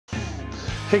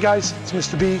Hey guys, it's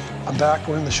Mr. B. I'm back.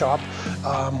 We're in the shop.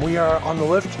 We are on the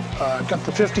lift. Got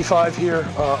the 55 here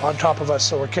on top of us,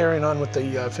 so we're carrying on with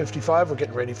the 55. We're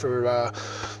getting ready for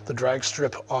the drag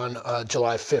strip on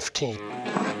July 15th.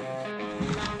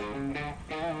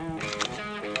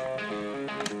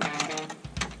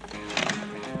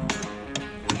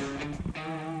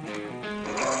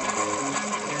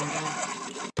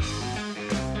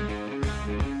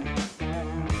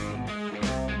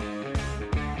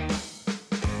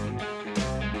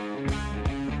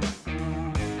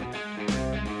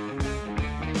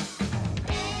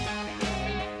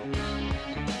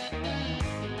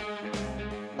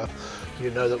 You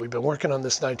know that we've been working on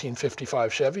this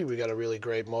 1955 Chevy. We got a really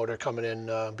great motor coming in,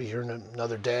 be here in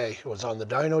another day. It was on the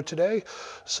dyno today,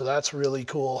 so that's really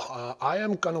cool. I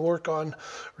am going to work on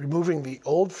removing the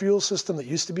old fuel system that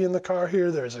used to be in the car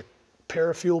here. There's a pair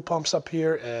of fuel pumps up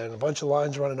here and a bunch of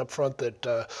lines running up front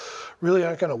that really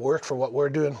aren't going to work for what we're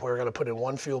doing. We're going to put in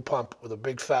one fuel pump with a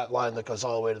big fat line that goes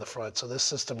all the way to the front. So this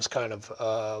system's kind of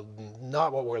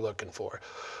not what we're looking for.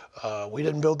 We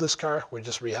didn't build this car, we're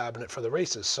just rehabbing it for the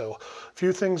races. So a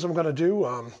few things I'm going to do.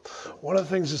 One of the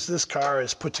things is this car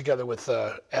is put together with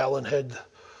Allen head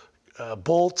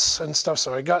bolts and stuff.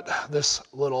 So I got this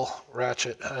little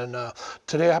ratchet, and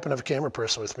today I happen to have a camera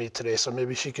person with me today, so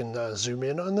maybe she can zoom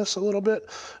in on this a little bit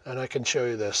and I can show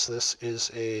you this. This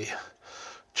is a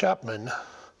Chapman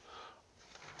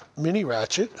mini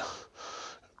ratchet,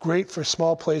 great for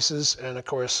small places, and of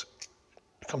course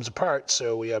it comes apart,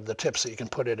 so we have the tips that you can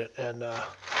put in it, and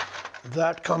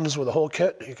that comes with a whole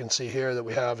kit. You can see here that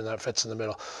we have, and that fits in the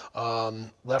middle.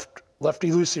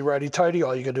 Lefty loosey, righty tighty.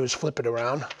 All you gotta do is flip it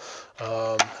around,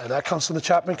 and that comes from the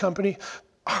Chapman company.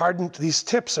 Hardened. These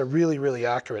tips are really, really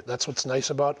accurate. That's what's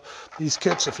nice about these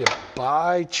kits. If you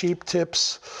buy cheap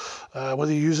tips,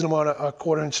 whether you're using them on a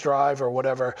quarter-inch drive or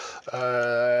whatever,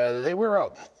 they wear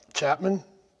out. Chapman,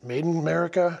 made in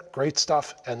America, great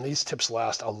stuff, and these tips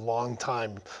last a long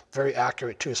time. Very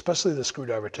accurate too, especially the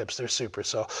screwdriver tips. They're super.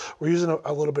 So we're using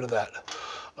a little bit of that.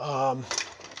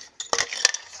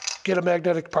 Get a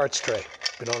magnetic parts tray.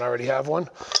 If you don't already have one,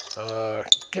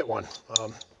 get one.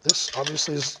 This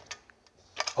obviously is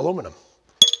aluminum.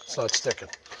 It's not sticking,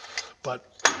 but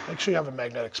make sure you have a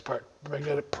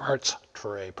magnetic parts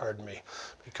tray, pardon me,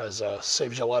 because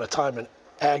saves you a lot of time and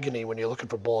agony when you're looking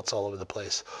for bolts all over the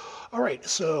place. All right,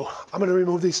 so I'm going to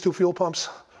remove these two fuel pumps.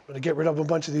 I'm going to get rid of a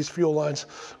bunch of these fuel lines.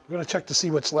 We're going to check to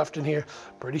see what's left in here.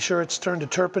 Pretty sure it's turned to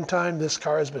turpentine. This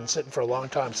car has been sitting for a long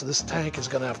time, so this tank is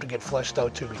going to have to get fleshed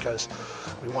out too, because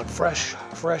we want fresh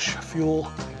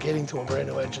fuel getting to a brand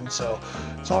new engine. So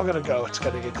it's all going to go. It's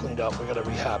got to get cleaned up. We're going to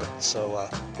rehab it. So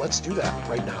let's do that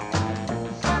right now.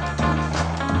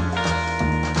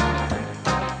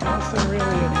 Nothing really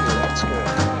in here. That's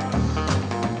good.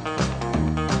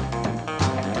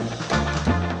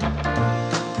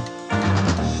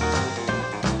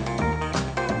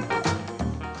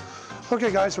 Okay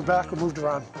guys, we're back. We moved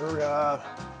around. We're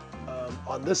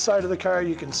on this side of the car.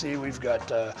 You can see we've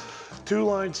got two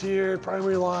lines here,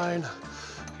 primary line.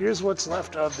 Here's what's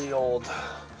left of the old,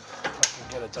 if I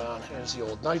can get it down, here's the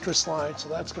old nitrous line, so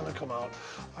that's going to come out.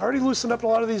 I already loosened up a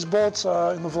lot of these bolts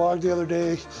in the vlog the other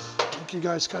day. I think you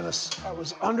guys I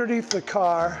was underneath the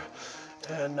car,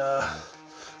 and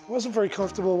it wasn't very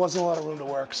comfortable, wasn't a lot of room to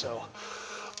work, so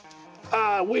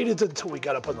I waited until we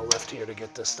got up on the lift here to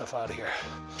get this stuff out of here.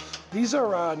 These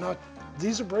are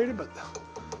these are braided, but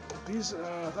these,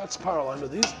 that's power line,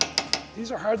 but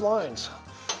these are hard lines.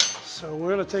 So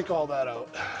we're gonna take all that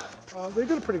out. They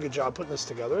did a pretty good job putting this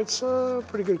together. It's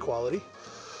pretty good quality,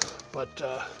 but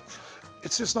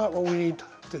it's just not what we need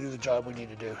to do the job we need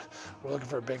to do. We're looking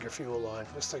for a bigger fuel line.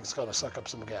 This thing's gonna suck up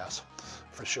some gas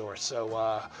for sure.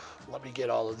 So let me get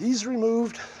all of these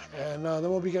removed, and then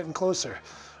we'll be getting closer.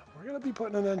 We're gonna be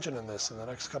putting an engine in this in the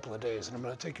next couple of days, and I'm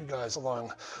gonna take you guys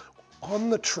along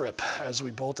on the trip as we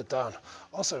bolt it down.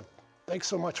 Also, thanks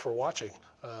so much for watching.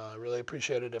 I really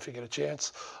appreciate it. If you get a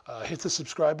chance, hit the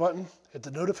subscribe button, hit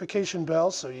the notification bell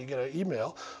so you get an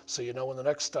email so you know when the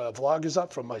next vlog is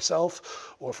up from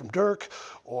myself or from Dirk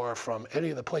or from any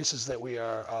of the places that we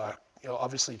are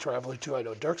obviously traveling to. I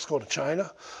know Dirk's going to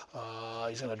China.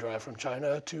 He's going to drive from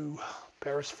China to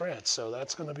Paris, France. So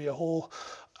that's going to be a whole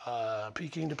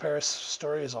Peking to Paris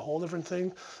story is a whole different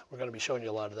thing. We're going to be showing you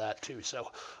a lot of that too.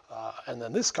 So, and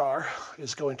then this car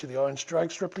is going to the Orange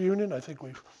Drag Strip reunion. I think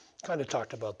we've kind of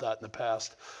talked about that in the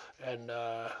past, and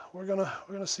we're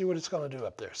gonna see what it's gonna do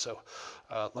up there. So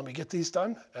let me get these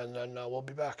done, and then we'll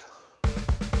be back.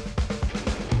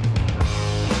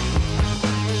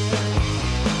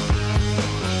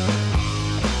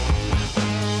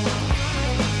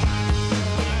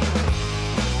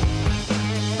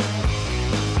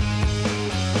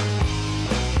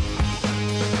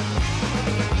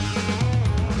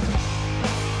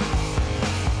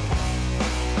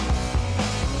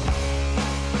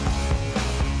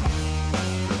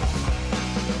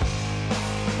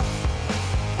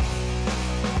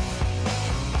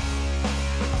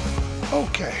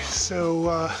 Okay,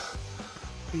 so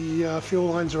the fuel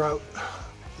lines are out,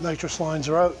 nitrous lines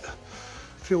are out,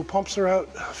 fuel pumps are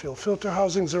out, fuel filter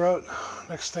housings are out.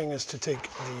 Next thing is to take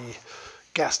the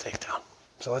gas tank down.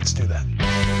 So let's do that.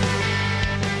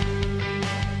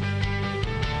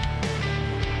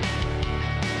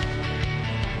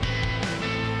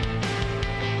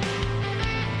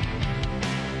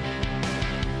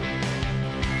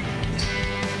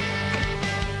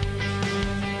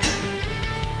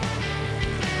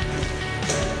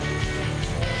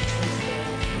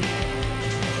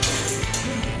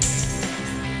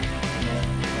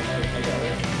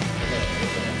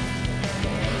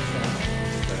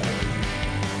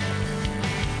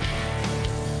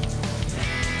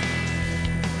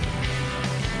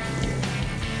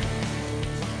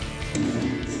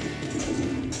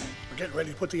 Getting ready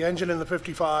to put the engine in the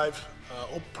 55,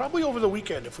 probably over the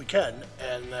weekend if we can,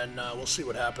 and then we'll see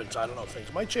what happens. I don't know,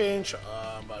 things might change,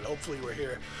 but hopefully we're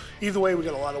here. Either way, we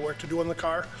got a lot of work to do on the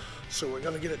car, so we're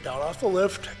going to get it down off the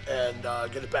lift and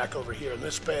get it back over here in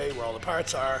this bay where all the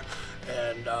parts are,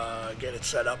 and get it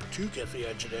set up to get the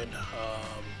engine in.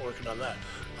 Working on that.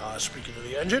 Speaking of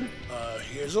the engine,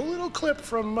 here's a little clip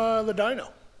from the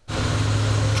dyno.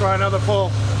 Try another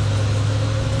pull.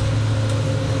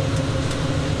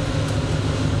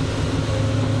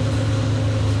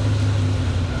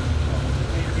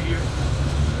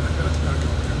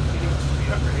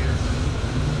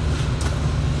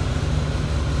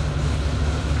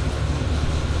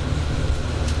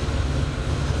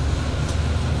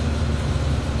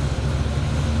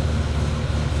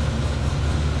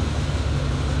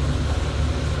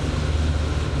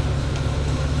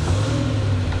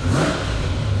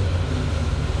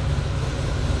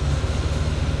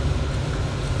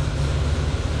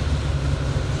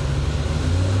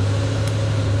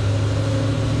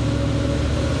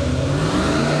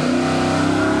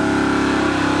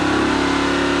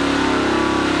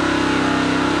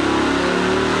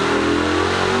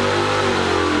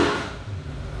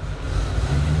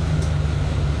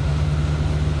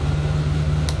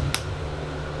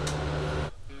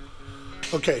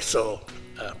 Okay, so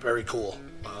very cool.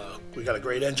 We got a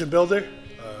great engine builder.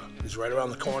 He's right around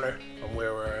the corner from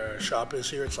where our shop is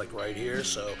here. It's like right here,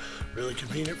 so really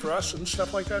convenient for us and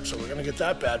stuff like that. So we're gonna get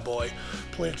that bad boy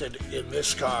planted in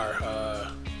this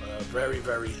car very,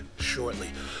 very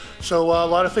shortly. So a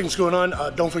lot of things going on.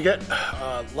 Don't forget,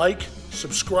 like,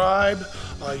 subscribe.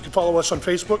 You can follow us on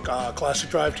Facebook, Classic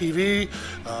Drive TV,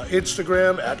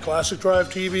 Instagram at Classic Drive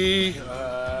TV.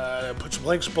 Put some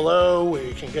links below where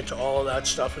you can get to all of that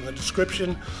stuff in the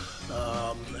description.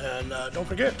 And don't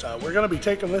forget, we're going to be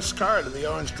taking this car to the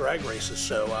Orange Drag Races,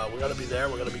 so we're going to be there.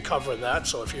 We're going to be covering that.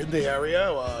 So if you're in the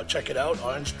area, check it out,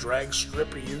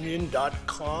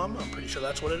 orangedragstripreunion.com. I'm pretty sure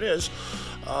that's what it is.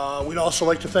 We'd also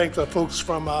like to thank the folks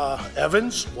from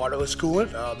Evans, Waterless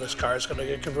Coolant. This car is going to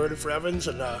get converted for Evans,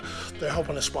 and they're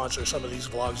helping us sponsor some of these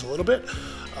vlogs a little bit,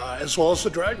 as well as the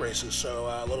drag races. So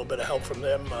a little bit of help from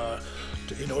them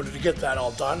in order to get that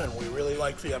all done. And we really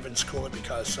like the Evans coolant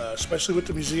because, especially with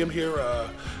the museum here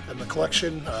and the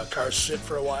collection, cars sit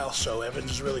for a while. So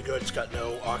Evans is really good. It's got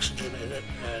no oxygen in it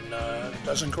and it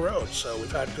doesn't corrode. So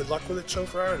we've had good luck with it so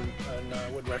far, and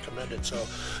would recommend it. So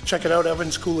check it out,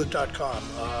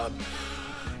 evanscoolant.com.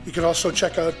 You can also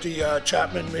check out the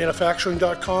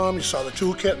ChapmanManufacturing.com. You saw the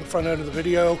toolkit in the front end of the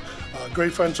video.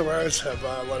 Great friends of ours have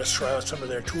let us try out some of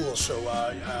their tools, so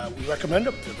we recommend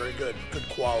them. They're very good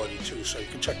quality too, so you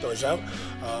can check those out.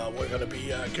 We're going to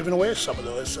be giving away some of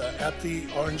those at the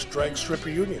Orange Drag Strip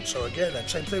Reunion. So again, that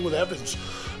same thing with Evans.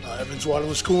 Evans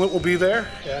Waterless Coolant will be there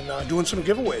and doing some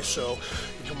giveaways. So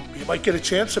you might get a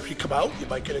chance if you come out. You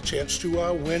might get a chance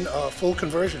to win a full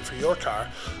conversion for your car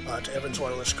to Evans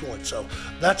Waterless Coolant. So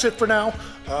that's it for now.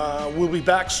 We'll be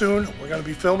back soon. We're going to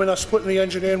be filming us putting the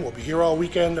engine in. We'll be here all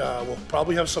weekend. We'll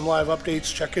probably have some live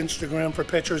updates. Check Instagram for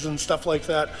pictures and stuff like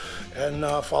that, and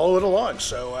follow it along.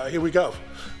 So here we go.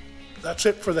 That's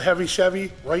it for the heavy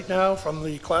Chevy right now from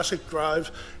the Classic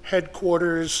Drive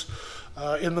headquarters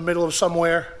in the middle of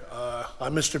somewhere.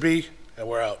 I'm Mr. B, and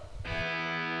we're out.